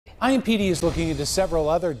IMPD is looking into several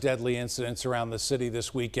other deadly incidents around the city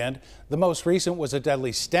this weekend. The most recent was a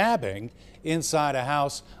deadly stabbing inside a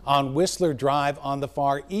house on Whistler Drive on the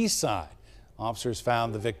far east side. Officers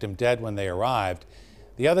found the victim dead when they arrived.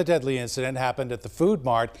 The other deadly incident happened at the Food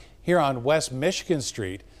Mart here on West Michigan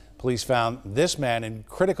Street. Police found this man in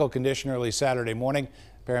critical condition early Saturday morning.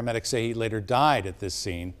 Paramedics say he later died at this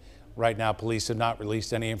scene. Right now, police have not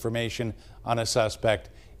released any information on a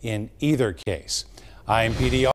suspect in either case. IMPD